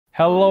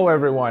Hello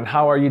everyone,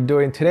 how are you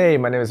doing today?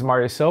 My name is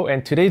Mario So,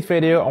 and today's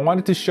video I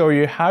wanted to show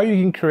you how you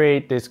can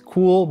create this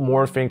cool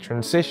morphing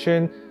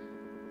transition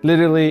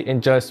literally in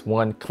just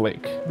one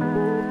click.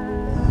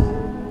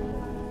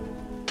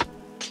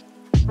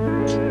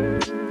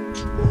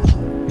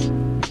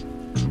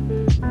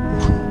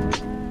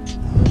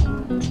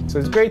 So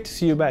it's great to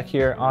see you back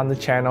here on the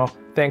channel.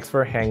 Thanks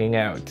for hanging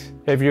out.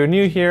 If you're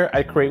new here,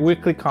 I create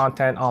weekly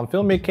content on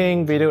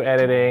filmmaking, video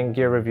editing,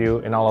 gear review,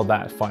 and all of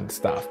that fun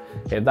stuff.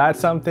 If that's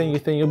something you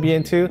think you'll be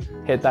into,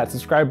 hit that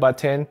subscribe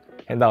button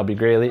and that'll be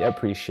greatly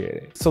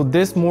appreciated. So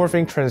this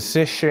morphing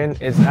transition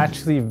is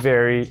actually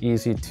very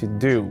easy to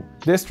do.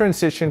 This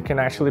transition can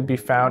actually be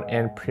found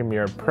in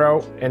Premiere Pro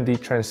in the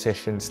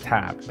Transitions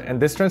tab.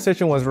 And this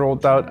transition was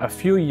rolled out a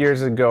few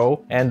years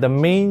ago, and the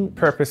main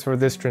purpose for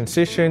this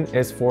transition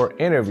is for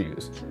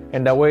interviews.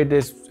 And the way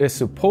this is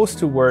supposed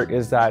to work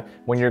is that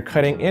when you're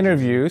cutting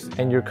interviews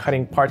and you're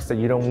cutting parts that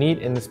you don't need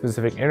in the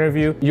specific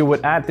interview, you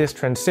would add this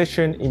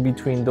transition in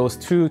between those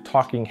two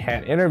talking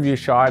head interview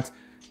shots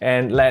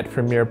and let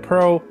Premiere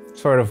Pro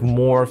sort of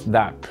morph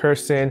that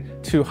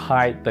person to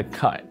hide the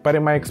cut. But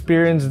in my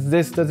experience,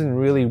 this doesn't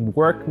really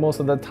work most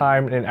of the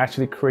time, and it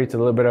actually creates a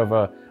little bit of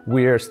a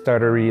weird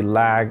stuttery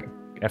lag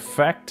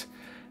effect,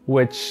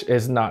 which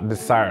is not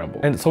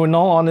desirable. And so in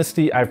all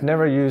honesty, I've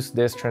never used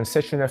this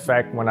transition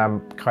effect when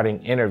I'm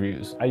cutting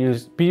interviews. I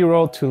use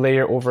B-roll to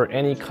layer over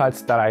any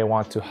cuts that I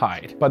want to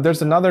hide. But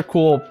there's another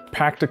cool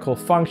practical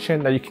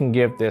function that you can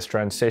give this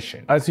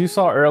transition. As you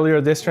saw earlier,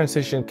 this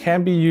transition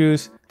can be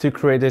used to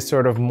create this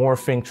sort of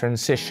morphing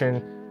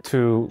transition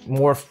to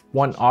morph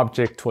one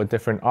object to a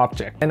different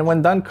object. And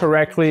when done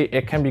correctly,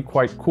 it can be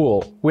quite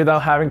cool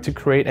without having to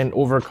create an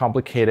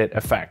overcomplicated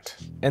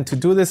effect. And to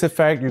do this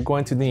effect, you're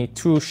going to need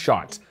two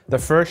shots. The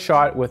first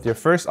shot with your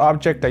first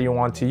object that you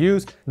want to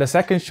use. The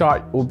second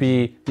shot will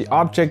be the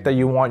object that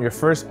you want your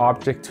first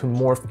object to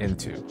morph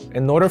into.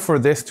 In order for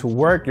this to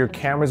work, your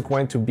camera is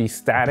going to be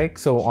static,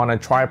 so on a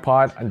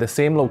tripod at the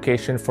same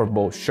location for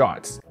both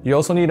shots. You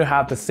also need to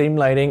have the same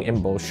lighting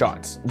in both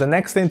shots. The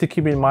next thing to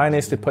keep in mind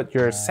is to put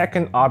your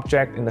second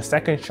object in the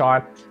second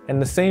shot in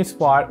the same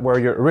spot where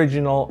your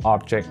original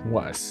object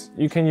was.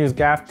 You can use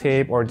gaff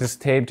tape or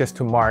just tape just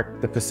to mark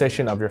the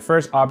position of your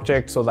first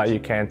object so that you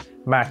can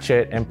match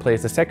it and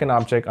place the second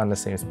object on the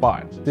same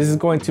spot. This is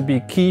going to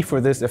be key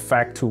for this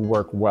effect to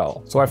work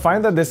well. So I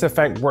find that this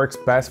effect works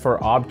best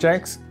for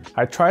objects.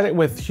 I tried it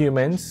with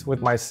humans,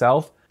 with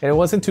myself, and it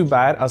wasn't too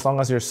bad as long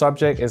as your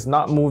subject is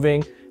not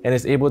moving and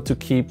is able to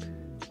keep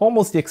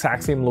almost the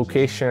exact same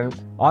location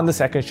on the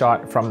second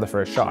shot from the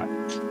first shot.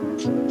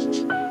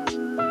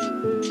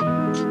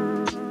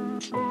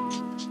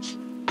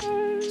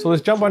 So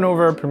let's jump on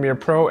over Premiere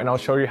Pro and I'll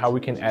show you how we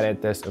can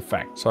edit this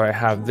effect. So I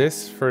have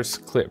this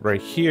first clip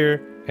right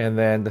here and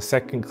then the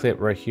second clip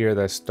right here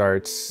that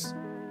starts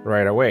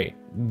right away.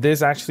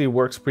 This actually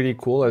works pretty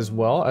cool as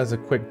well as a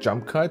quick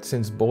jump cut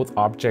since both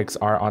objects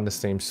are on the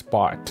same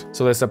spot.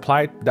 So let's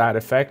apply that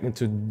effect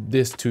into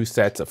these two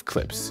sets of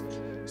clips.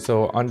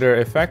 So under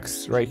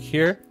effects right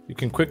here, you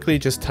can quickly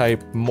just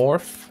type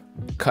Morph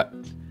Cut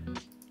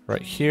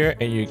right here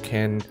and you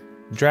can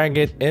drag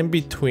it in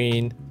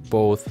between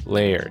both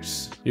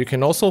layers. You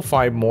can also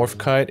find Morph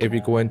Cut if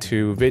you go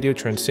into video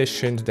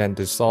transitions, then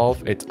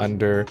dissolve, it's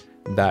under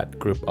that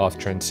group of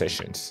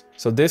transitions.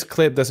 So this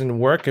clip doesn't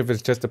work if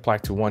it's just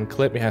applied to one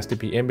clip, it has to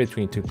be in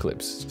between two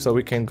clips. So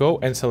we can go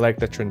and select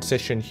the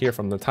transition here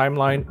from the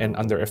timeline, and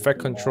under effect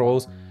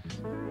controls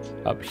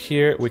up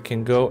here, we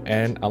can go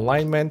and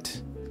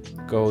alignment,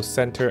 go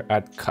center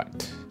at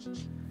cut.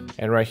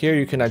 And right here,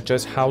 you can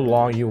adjust how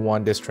long you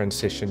want this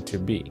transition to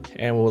be.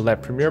 And we'll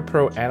let Premiere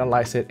Pro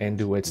analyze it and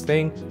do its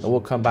thing. And we'll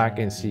come back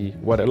and see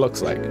what it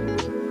looks like.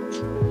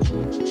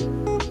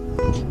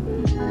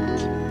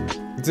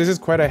 This is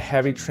quite a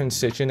heavy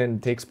transition and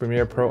it takes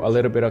Premiere Pro a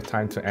little bit of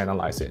time to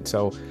analyze it.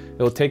 So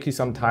it'll take you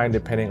some time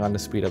depending on the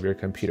speed of your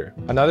computer.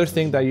 Another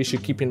thing that you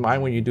should keep in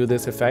mind when you do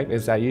this effect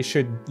is that you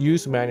should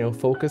use manual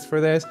focus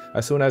for this.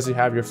 As soon as you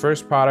have your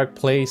first product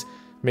placed,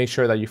 make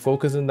sure that you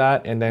focus on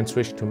that and then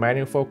switch to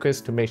manual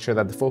focus to make sure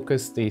that the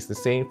focus stays the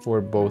same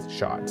for both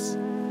shots.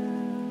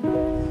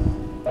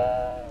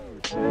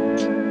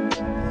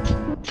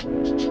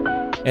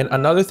 And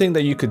another thing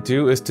that you could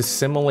do is to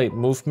simulate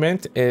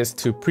movement is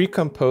to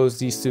pre-compose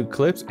these two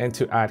clips and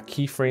to add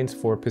keyframes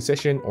for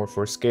position or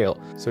for scale.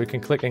 So you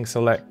can click and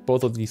select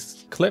both of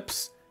these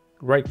clips,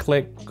 right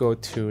click, go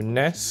to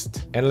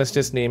nest, and let's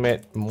just name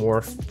it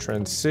Morph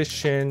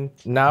Transition.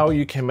 Now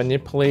you can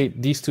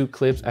manipulate these two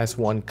clips as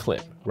one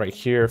clip right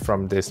here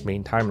from this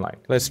main timeline.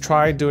 Let's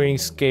try doing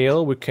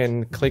scale. We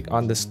can click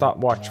on the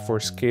stopwatch for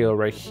scale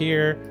right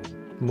here,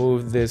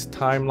 move this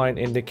timeline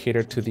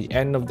indicator to the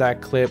end of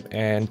that clip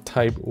and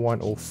type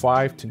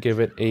 105 to give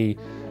it a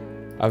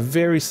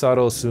very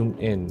subtle zoom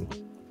in.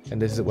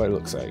 And this is what it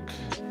looks like.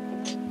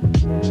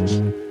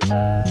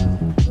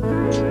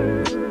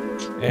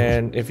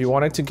 And if you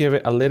wanted to give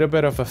it a little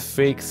bit of a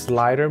fake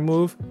slider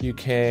move, you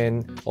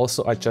can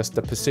also adjust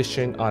the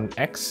position on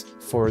X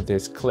for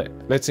this clip.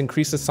 Let's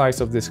increase the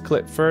size of this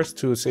clip first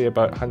to say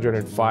about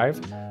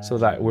 105 so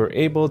that we're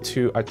able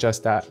to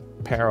adjust that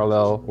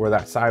parallel or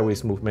that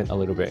sideways movement a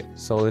little bit.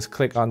 So let's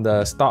click on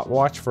the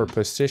stopwatch for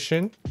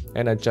position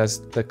and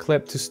adjust the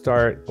clip to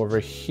start over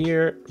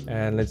here.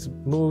 And let's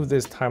move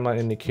this timeline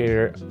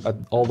indicator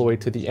all the way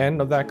to the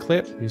end of that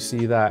clip. You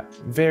see that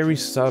very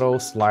subtle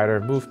slider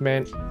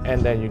movement,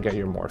 and then you get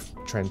your morph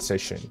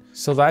transition.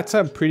 So that's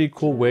a pretty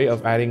cool way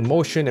of adding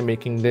motion and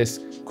making this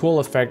cool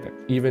effect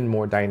even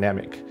more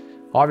dynamic.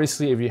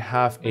 Obviously, if you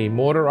have a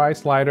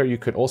motorized slider, you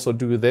could also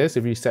do this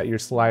if you set your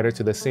slider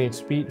to the same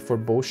speed for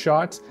both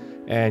shots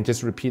and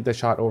just repeat the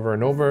shot over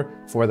and over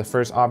for the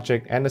first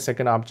object and the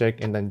second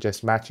object, and then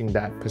just matching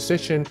that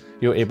position,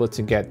 you're able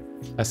to get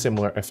a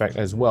similar effect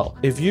as well.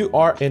 If you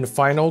are in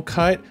Final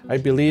Cut, I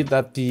believe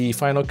that the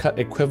Final Cut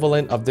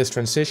equivalent of this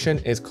transition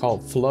is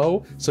called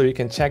Flow, so you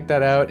can check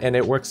that out, and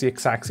it works the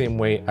exact same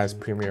way as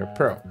Premiere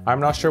Pro.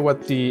 I'm not sure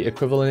what the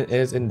equivalent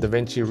is in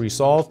DaVinci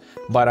Resolve,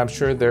 but I'm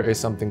sure there is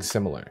something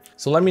similar.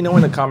 So let me know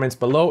in the comments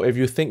below if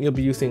you think you'll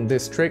be using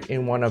this trick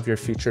in one of your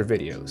future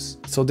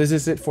videos. So this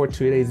is it for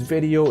today's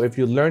video. If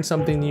you learned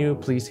something new,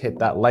 please hit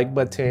that like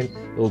button.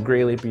 It will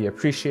greatly be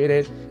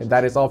appreciated. And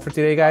that is all for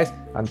today, guys.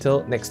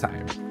 Until next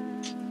time.